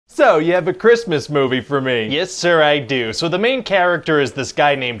So, you have a Christmas movie for me? Yes, sir, I do. So the main character is this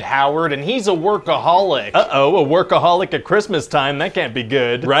guy named Howard, and he's a workaholic. Uh-oh, a workaholic at Christmas time? That can't be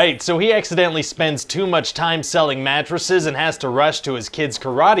good. Right, so he accidentally spends too much time selling mattresses and has to rush to his kid's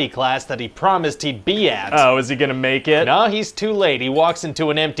karate class that he promised he'd be at. Oh, is he gonna make it? No, he's too late. He walks into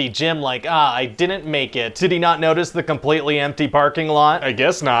an empty gym like, I didn't make it. Did he not notice the completely empty parking lot? I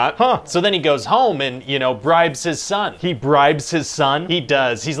guess not. Huh. So then he goes home and, bribes his son. He bribes his son? He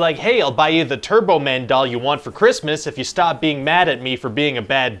does. He's like, hey, I'll buy you the Turbo Man doll you want for Christmas if you stop being mad at me for being a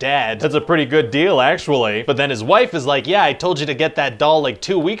bad dad. That's a pretty good deal, actually. But then his wife is like, yeah, I told you to get that doll like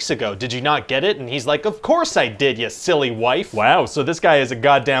 2 weeks ago. Did you not get it? And he's like, of course I did, you silly wife. Wow, so this guy is a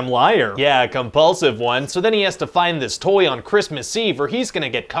goddamn liar. Yeah, a compulsive one. So then he has to find this toy on Christmas Eve or he's gonna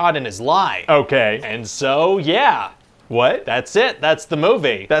get caught in his lie. Okay. And so, yeah. What? That's it. That's the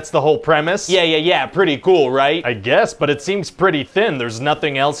movie. That's the whole premise? Yeah. Pretty cool, right? I guess, but it seems pretty thin. There's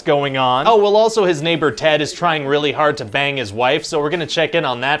nothing else going on. Oh, well, also his neighbor Ted is trying really hard to bang his wife, so we're gonna check in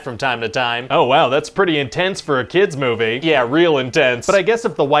on that from time to time. Oh, wow, that's pretty intense for a kid's movie. Yeah, real intense. But I guess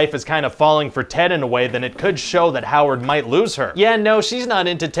if the wife is kind of falling for Ted in a way, then it could show that Howard might lose her. Yeah, no, she's not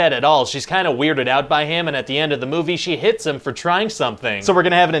into Ted at all. She's kind of weirded out by him, and at the end of the movie, she hits him for trying something. So we're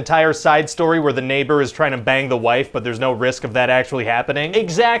gonna have an entire side story where the neighbor is trying to bang the wife, but there's no risk of that actually happening?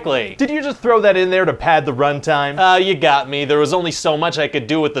 Exactly. Did you just throw that in there to pad the runtime? You got me. There was only so much I could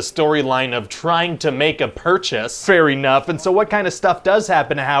do with the storyline of trying to make a purchase. Fair enough. And so what kind of stuff does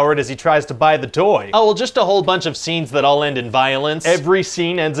happen to Howard as he tries to buy the toy? Oh, well, just a whole bunch of scenes that all end in violence. Every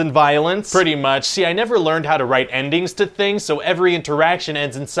scene ends in violence? Pretty much. See, I never learned how to write endings to things, so every interaction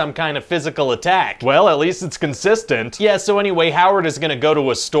ends in some kind of physical attack. Well, at least it's consistent. Yeah, so anyway, Howard is gonna go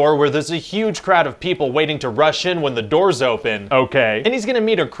to a store where there's a huge crowd of people waiting to rush in when the doors open. Okay. And he's gonna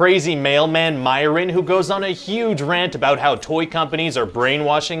meet a crazy mailman, Myron, who goes on a huge rant about how toy companies are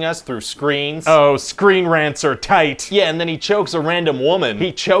brainwashing us through screens. Oh, screen rants are tight. Yeah, and then he chokes a random woman.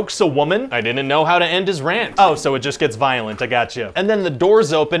 He chokes a woman? I didn't know how to end his rant. Oh, so it just gets violent, I gotcha. And then the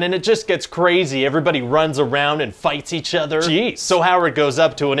doors open and it just gets crazy. Everybody runs around and fights each other. Jeez. So Howard goes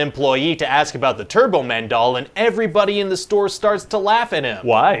up to an employee to ask about the Turbo Man doll and everybody in the store starts to laugh at him.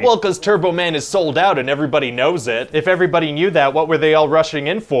 Why? Well, because Turbo Man is sold out and everybody knows it. If everybody knew that, what were they all rushing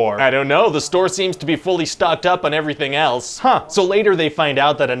in for? I don't know, the store seems to be fully stocked up on everything else. Huh. So later they find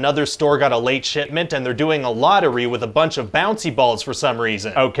out that another store got a late shipment and they're doing a lottery with a bunch of bouncy balls for some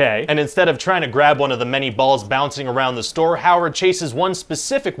reason. Okay. And instead of trying to grab one of the many balls bouncing around the store, Howard chases one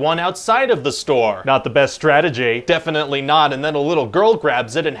specific one outside of the store. Not the best strategy. Definitely not, and then a little girl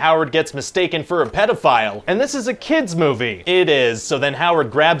grabs it and Howard gets mistaken for a pedophile. And this is a kid's movie. It is. So then Howard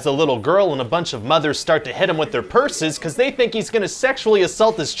grabs the little girl and a bunch of mothers start to hit him with their purses because they think he's gonna sexually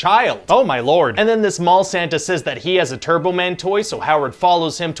assault this child. Oh my lord. And then this mall Santa says that he has a Turbo Man toy, so Howard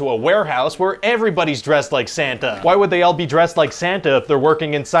follows him to a warehouse where everybody's dressed like Santa. Why would they all be dressed like Santa if they're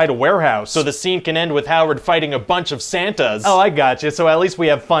working inside a warehouse? So the scene can end with Howard fighting a bunch of Santas. Oh, I gotcha. So at least we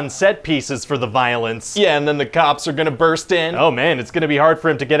have fun set pieces for the violence. Yeah, and then the cops are gonna burst in. Oh man, it's gonna be hard for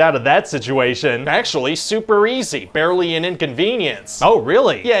him to get out of that situation. Actually, super easy. Barely an inconvenience. Oh,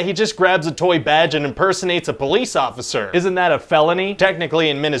 really? Yeah, he just grabs a toy badge and impersonates a police officer. Isn't that a felony? Technically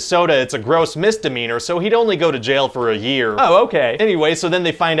in Minnesota, it's a gross misdemeanor, so he'd only go to jail for a year. Oh, okay. Anyway, so then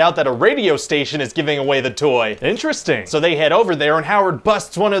they find out that a radio station is giving away the toy. Interesting. So they head over there and Howard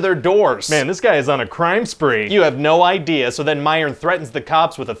busts one of their doors. Man, this guy is on a crime spree. You have no idea. So then Myron threatens the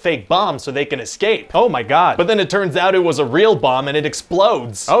cops with a fake bomb so they can escape. Oh my god. But then it turns out it was a real bomb and it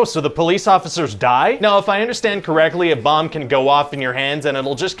explodes. Oh, so the police officers die? No, if I understand correctly, a bomb can go off in your hands and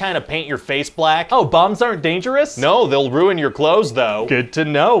it'll just kind of paint your face black. Oh, bombs aren't dangerous? No, they'll ruin your clothes though. Good to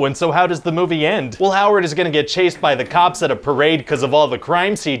know. And so how does the movie end? Well, Howard is gonna get chased by the cops at a parade because of all the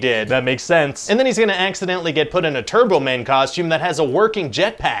crimes he did. That makes sense. And then he's gonna accidentally get put in a Turbo Man costume that has a working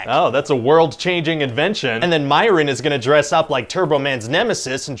jetpack. Oh, that's a world-changing invention. And then Myron is gonna dress up like Turbo Man's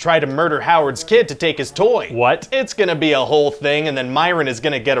nemesis and try to murder Howard's kid to take his toy. What? It's gonna be a whole thing, and then Myron is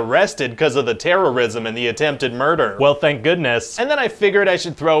gonna get arrested because of the terrorism and the attempted murder. Well, thank goodness. And then I figured I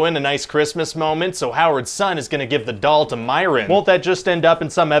should throw in a nice Christmas moment, so Howard's son is gonna give the doll to Myron. Won't that just end up in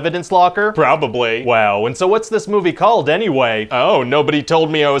some evidence locker? Probably. Wow, and so what's this movie called anyway? Oh, nobody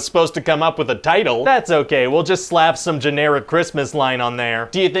told me I was supposed to come up with a title. That's okay, we'll just slap some generic Christmas line on there.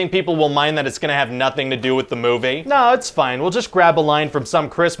 Do you think people will mind that it's gonna have nothing to do with the movie? No, it's fine. We'll just grab a line from some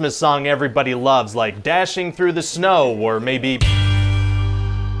Christmas song everybody loves, like Dashing Through the Snow, or maybe...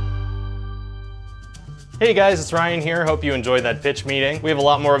 Hey guys, it's Ryan here. Hope you enjoyed that pitch meeting. We have a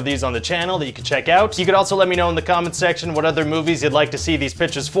lot more of these on the channel that you can check out. You could also let me know in the comments section what other movies you'd like to see these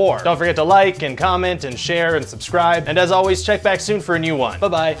pitches for. Don't forget to like and comment and share and subscribe. And as always, check back soon for a new one.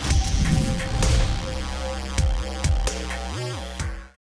 Bye-bye.